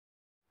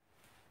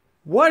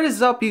What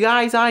is up, you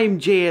guys? I am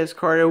JS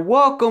Carter.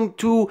 Welcome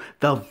to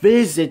The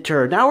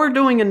Visitor. Now we're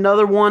doing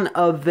another one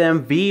of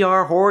them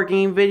VR horror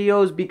game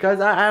videos because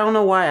I don't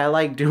know why I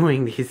like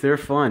doing these. They're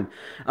fun.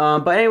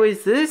 But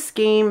anyways, this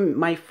game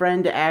my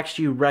friend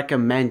actually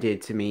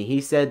recommended to me.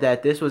 He said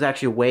that this was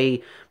actually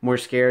way more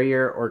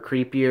scarier or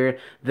creepier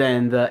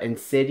than the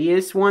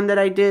Insidious one that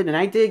I did. And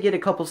I did get a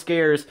couple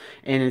scares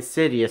in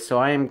Insidious, so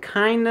I am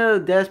kind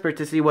of desperate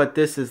to see what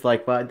this is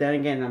like. But then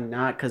again, I'm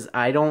not, because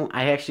I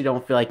actually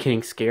don't feel like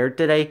getting scared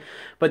today.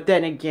 But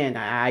then again,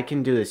 I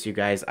can do this, you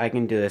guys. I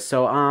can do this.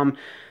 So,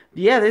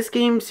 yeah, this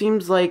game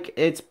seems like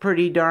it's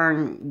pretty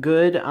darn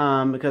good,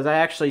 because I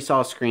actually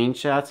saw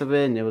screenshots of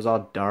it, and it was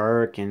all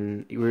dark,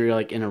 and we were,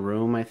 like, in a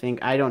room, I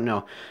think. I don't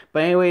know.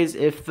 But anyways,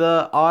 if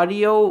the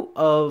audio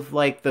of,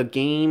 like, the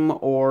game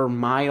or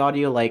my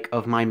audio, like,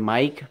 of my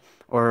mic,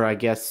 or I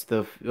guess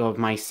the of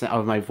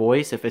my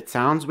voice, if it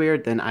sounds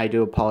weird, then I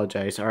do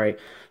apologize. All right,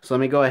 so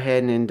let me go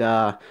ahead and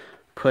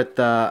put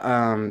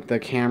the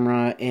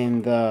camera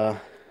in the,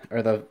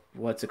 or the,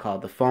 what's it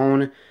called, the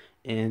phone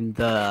in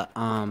the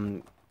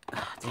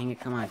dang it,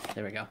 come on,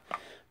 there we go.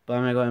 But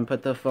I'm gonna go ahead and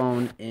put the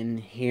phone in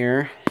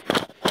here.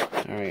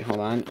 All right, hold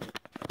on.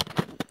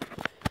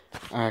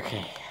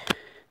 Okay,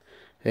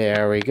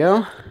 there we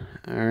go.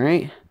 All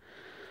right.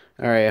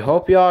 Alright, I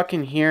hope y'all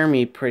can hear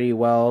me pretty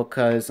well,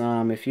 because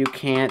if you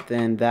can't,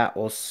 then that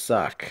will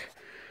suck.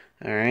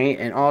 Alright,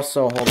 and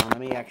also, hold on, let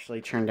me actually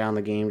turn down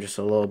the game just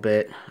a little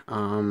bit.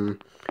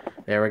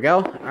 There we go.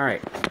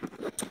 Alright.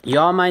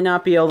 Y'all might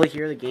not be able to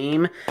hear the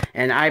game,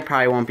 and I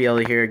probably won't be able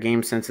to hear a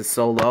game since it's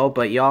so low,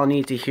 but y'all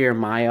need to hear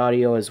my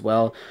audio as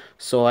well.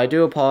 So I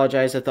do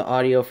apologize if the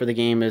audio for the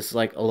game is,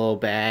 like, a little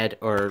bad,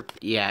 or,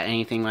 yeah,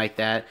 anything like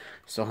that.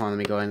 So hold on, let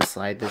me go ahead and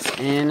slide this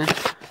in.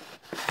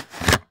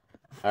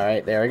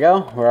 Alright, there we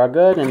go. We're all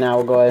good. And now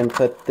we'll go ahead and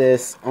put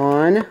this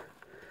on.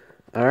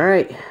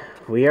 Alright,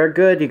 we are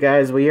good, you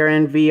guys. We are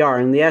in VR.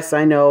 And yes,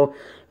 I know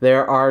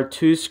there are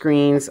two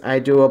screens. I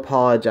do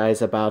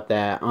apologize about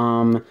that.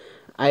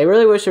 I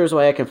really wish there was a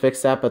way I can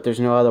fix that, but there's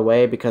no other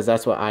way because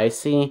that's what I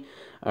see.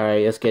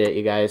 Alright, let's get it,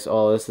 you guys.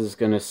 Oh, this is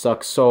gonna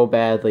suck so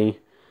badly.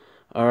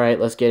 Alright,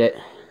 let's get it.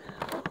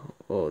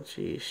 Oh,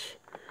 jeez.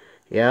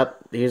 Yep,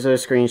 these are the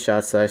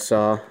screenshots that I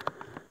saw.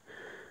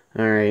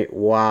 Alright,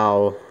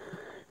 wow.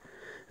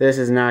 This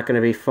is not going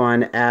to be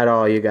fun at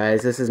all, you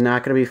guys. This is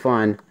not going to be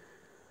fun.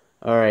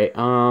 Alright,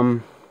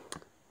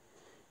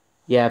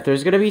 yeah, if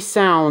there's going to be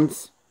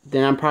sounds,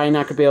 then I'm probably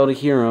not going to be able to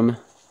hear them.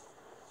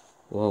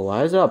 Whoa,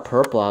 why is it all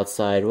purple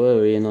outside? What,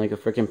 are we in like a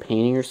freaking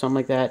painting or something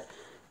like that?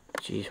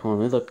 Jeez, hold on,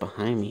 let me look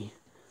behind me.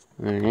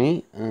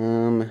 Alright,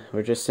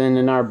 we're just sitting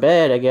in our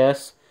bed, I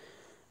guess.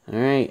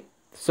 Alright,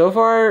 so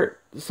far,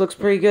 this looks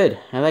pretty good.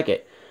 I like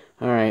it.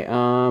 Alright,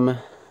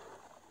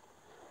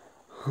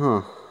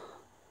 huh.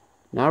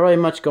 Not really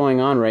much going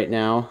on right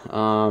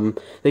now.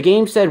 The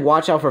game said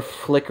watch out for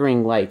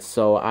flickering lights,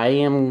 so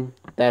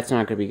that's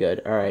not gonna be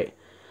good. Alright.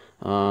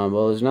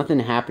 Well, there's nothing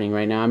happening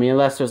right now. I mean,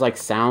 unless there's like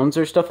sounds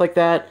or stuff like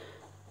that,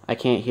 I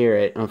can't hear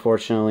it,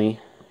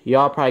 unfortunately.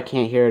 Y'all probably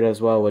can't hear it as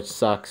well, which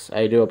sucks.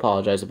 I do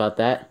apologize about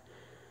that.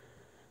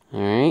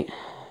 Alright.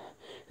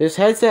 This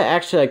headset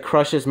actually like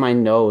crushes my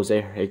nose.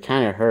 It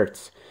kind of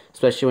hurts,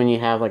 especially when you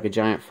have like a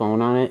giant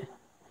phone on it.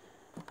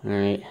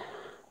 Alright.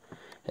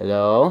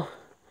 Hello?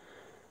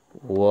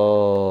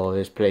 Whoa,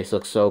 this place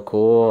looks so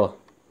cool.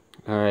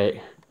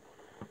 Alright.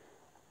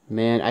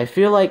 Man, I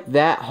feel like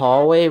that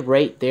hallway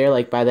right there,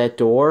 like by that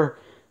door,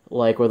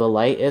 like where the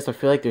light is, I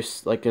feel like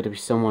there's like going to be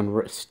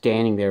someone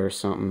standing there or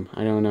something.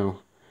 I don't know.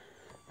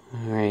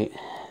 Alright.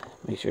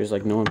 Make sure there's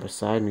like no one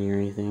beside me or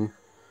anything.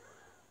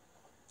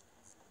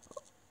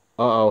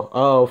 Uh-oh.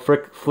 Oh,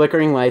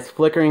 flickering lights,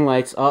 flickering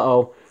lights.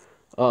 Uh-oh.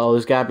 Uh-oh,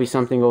 there's got to be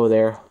something over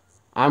there.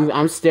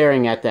 I'm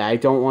staring at that. I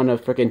don't want to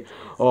freaking...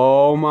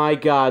 Oh my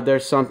god,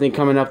 there's something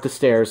coming up the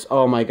stairs.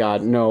 Oh my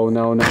god, no,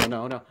 no, no,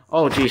 no, no.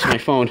 Oh jeez, my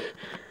phone.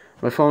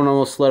 My phone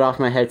almost slid off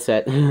my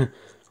headset.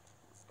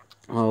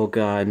 Oh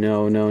god,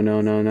 no, no,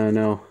 no, no, no,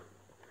 no.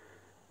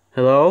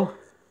 Hello?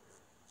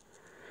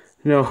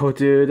 No,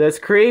 dude, that's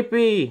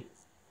creepy.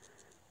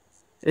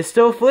 It's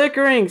still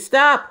flickering.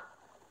 Stop!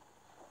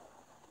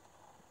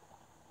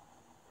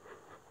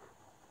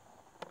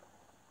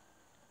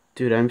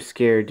 Dude, I'm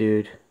scared,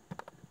 dude.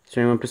 Is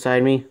there anyone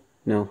beside me?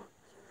 No.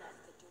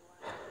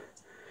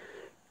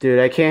 Dude,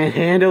 I can't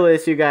handle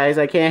this, you guys.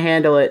 I can't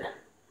handle it.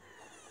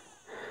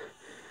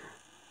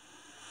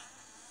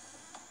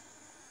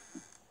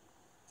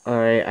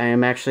 Alright, I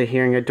am actually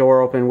hearing a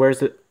door open. Where's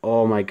the...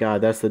 Oh my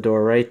god, that's the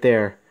door right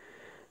there.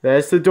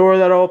 That's the door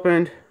that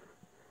opened.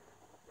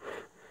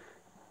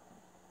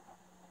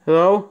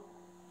 Hello?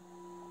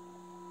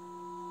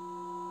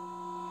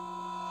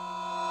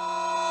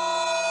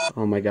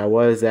 Oh my god,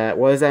 what is that?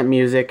 What is that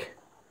music?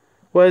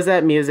 What is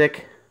that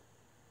music?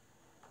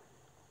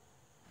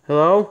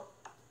 Hello?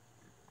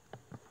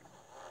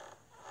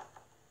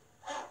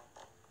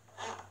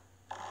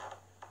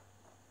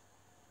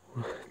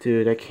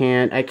 Dude, I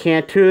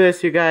can't do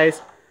this, you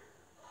guys.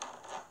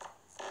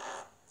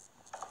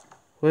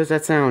 What is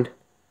that sound?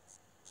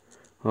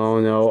 Oh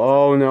no,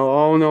 oh no,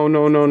 oh no,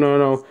 no, no, no,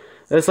 no.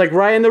 That's like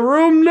right in the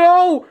room.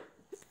 No!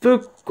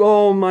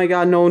 Oh my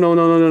god, no, no,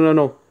 no, no, no, no,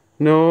 no.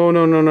 No,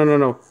 no, no, no, no,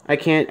 no. I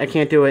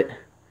can't do it.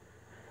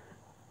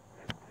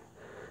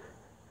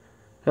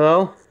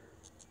 Hello?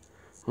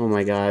 Oh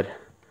my god.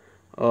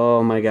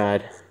 Oh my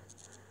god.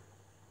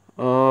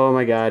 Oh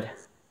my god.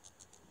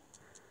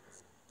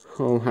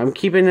 Oh, I'm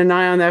keeping an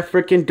eye on that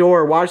freaking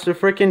door. Watch the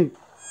freaking...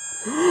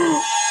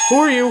 Who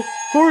are you?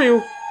 Who are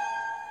you?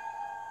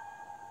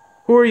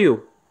 Who are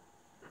you?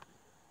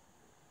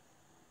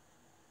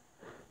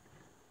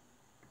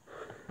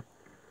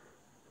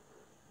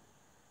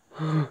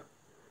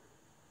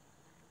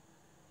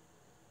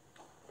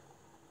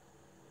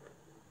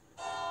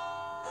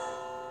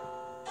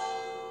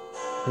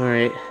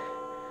 Alright.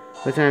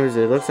 What time is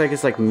it? It looks like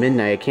it's like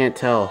midnight. I can't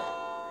tell.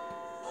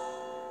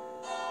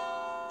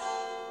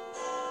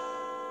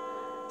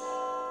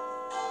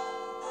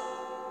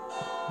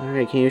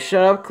 Alright, can you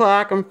shut up,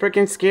 clock? I'm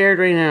freaking scared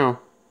right now.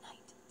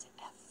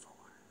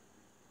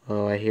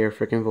 Oh, I hear a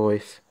freaking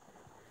voice.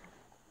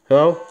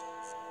 Hello?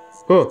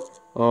 Oh,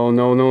 oh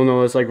no, no,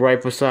 no. It's like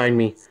right beside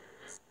me.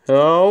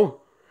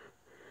 Hello?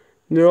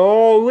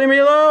 No, leave me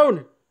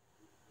alone!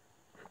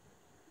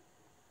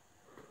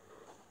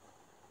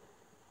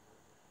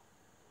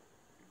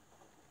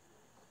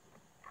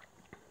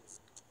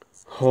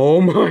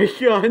 Oh my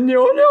god,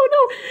 no, no,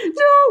 no,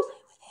 no!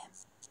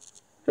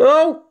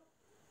 Hello?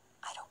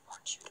 I don't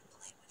want you to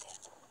play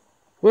with him.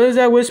 What is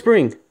that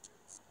whispering?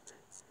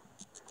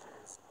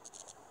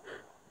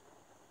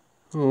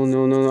 Oh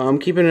no, no, no. I'm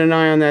keeping an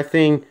eye on that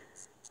thing.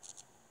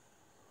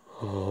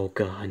 Oh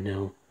god,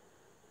 no.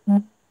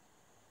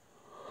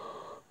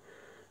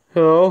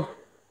 Hello?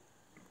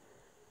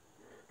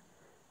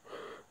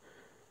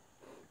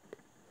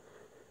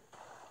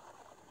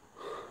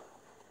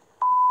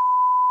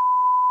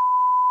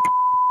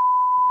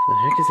 The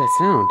heck is that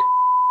sound?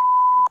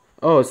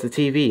 Oh, it's the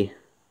TV.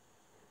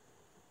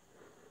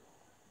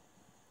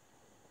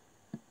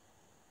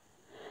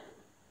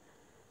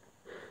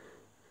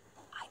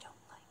 I don't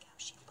like how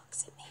she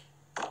looks at me.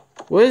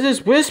 What is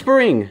this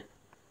whispering?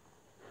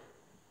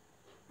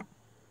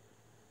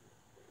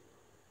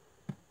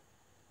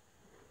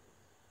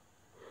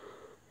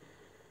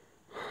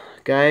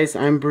 Guys,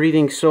 I'm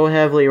breathing so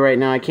heavily right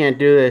now. I can't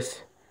do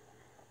this.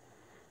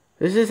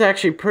 This is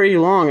actually pretty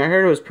long. I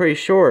heard it was pretty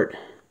short.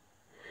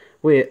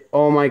 Wait,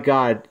 oh my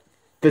god.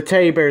 The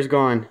teddy bear's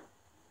gone.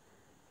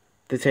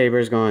 The teddy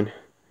bear's gone.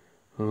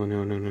 Oh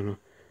no, no, no, no.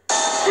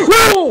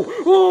 Whoa!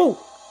 Whoa!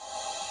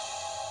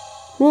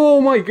 Oh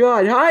my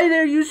god. Hi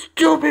there, you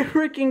stupid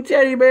freaking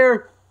teddy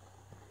bear.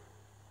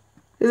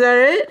 Is that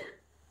it?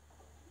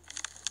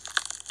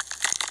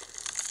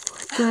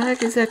 What the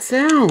heck is that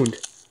sound?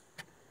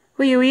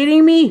 Were you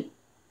eating me?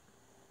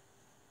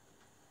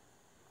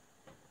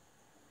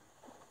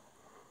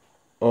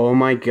 Oh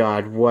my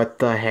god, what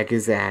the heck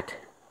is that?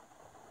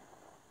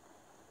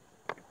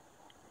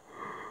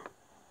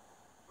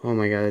 Oh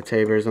my god, the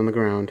teddy bear's on the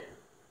ground.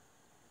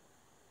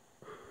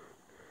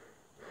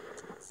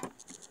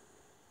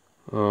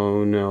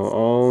 Oh no,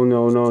 oh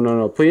no, no, no,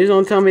 no. Please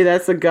don't tell me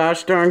that's the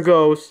gosh darn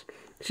ghost.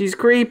 She's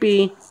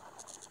creepy.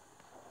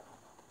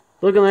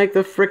 Looking like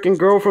the frickin'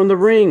 girl from The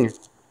Ring.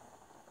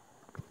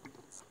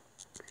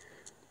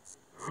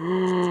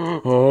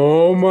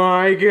 Oh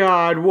my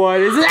god,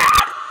 what is that?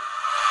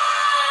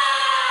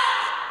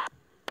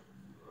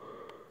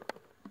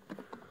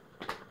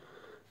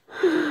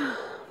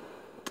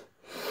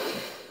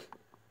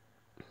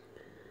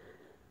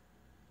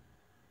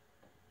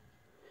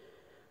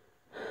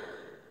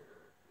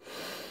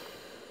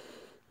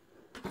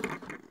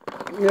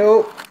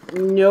 Nope,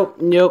 nope,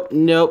 nope,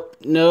 nope,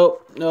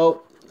 nope,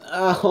 nope.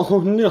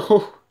 Oh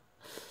no.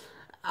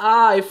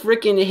 Ah, I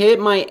freaking hit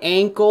my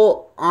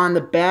ankle on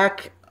the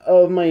back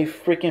of my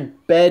freaking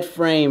bed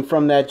frame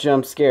from that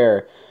jump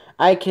scare.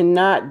 I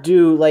cannot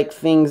do like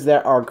things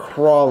that are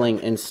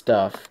crawling and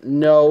stuff.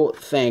 No,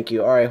 thank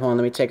you. Alright, hold on,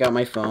 let me take out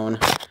my phone.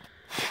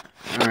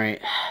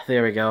 Alright,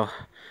 there we go.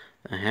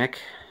 The heck?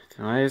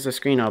 Why is the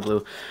screen all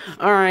blue?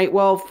 Alright,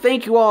 well,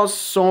 thank you all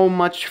so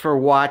much for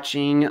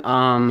watching.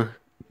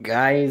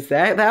 Guys,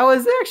 that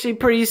was actually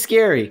pretty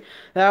scary.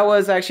 That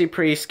was actually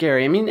pretty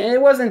scary. I mean,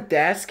 it wasn't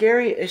that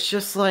scary. It's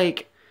just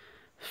like,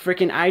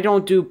 freaking, I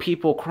don't do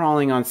people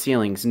crawling on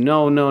ceilings.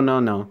 No, no,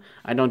 no, no.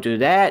 I don't do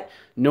that.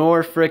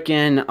 Nor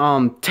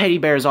freaking, teddy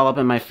bears all up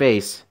in my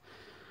face.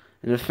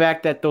 And the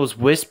fact that those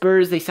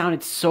whispers, they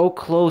sounded so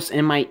close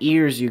in my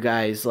ears, you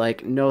guys.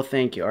 Like, no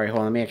thank you. Alright, hold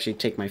on. Let me actually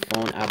take my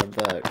phone out of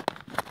the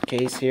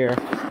case here.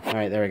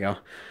 Alright, there we go.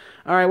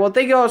 Alright, well,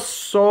 thank you all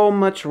so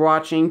much for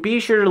watching. Be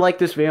sure to like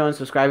this video and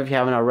subscribe if you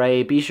haven't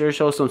already. Be sure to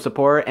show some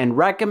support and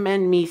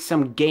recommend me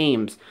some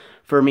games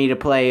for me to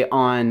play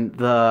on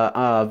the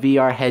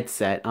VR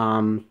headset.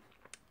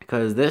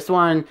 Because this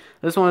one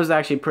is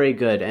actually pretty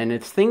good. And the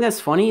thing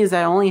that's funny is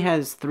that it only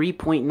has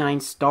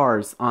 3.9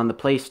 stars on the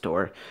Play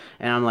Store.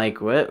 And I'm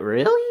like, what,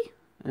 really?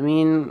 I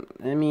mean,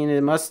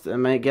 it must,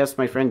 I guess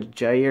my friend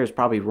Jair is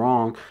probably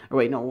wrong. Or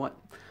wait, no, what?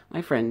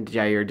 My friend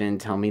Jair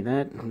didn't tell me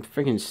that. I'm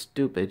freaking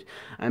stupid.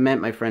 I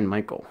meant my friend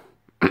Michael.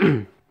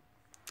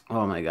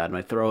 Oh my god,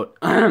 my throat.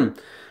 When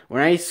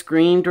I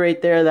screamed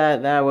right there,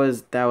 that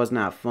was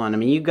not fun. I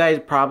mean, you guys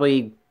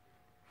probably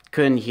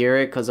couldn't hear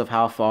it because of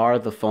how far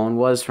the phone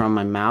was from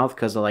my mouth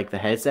because of like the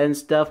headset and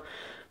stuff.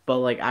 But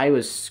like I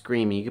was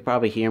screaming. You could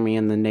probably hear me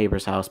in the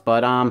neighbor's house.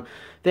 But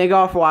thank you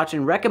all for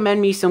watching.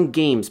 Recommend me some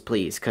games,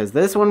 please, because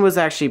this one was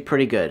actually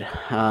pretty good.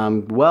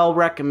 Well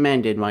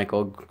recommended,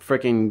 Michael.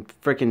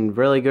 Freaking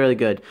really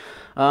good.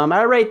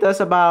 I rate this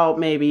about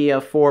maybe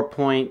a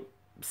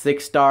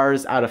 4.6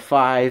 stars out of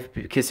 5,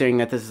 considering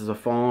that this is a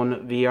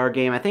phone VR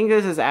game. I think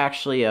this is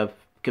actually a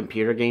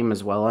computer game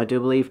as well, I do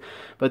believe.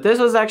 But this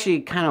was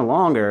actually kind of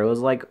longer. It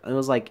was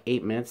like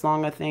 8 minutes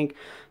long, I think.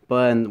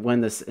 But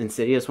when the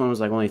Insidious one was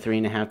like only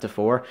 3.5 to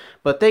 4.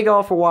 But thank you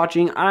all for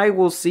watching. I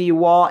will see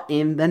you all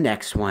in the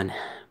next one.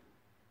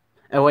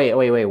 Oh, wait.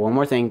 One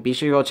more thing. Be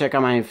sure to go check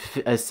out my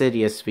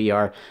Insidious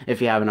VR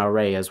if you haven't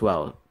already as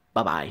well.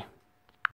 Bye-bye.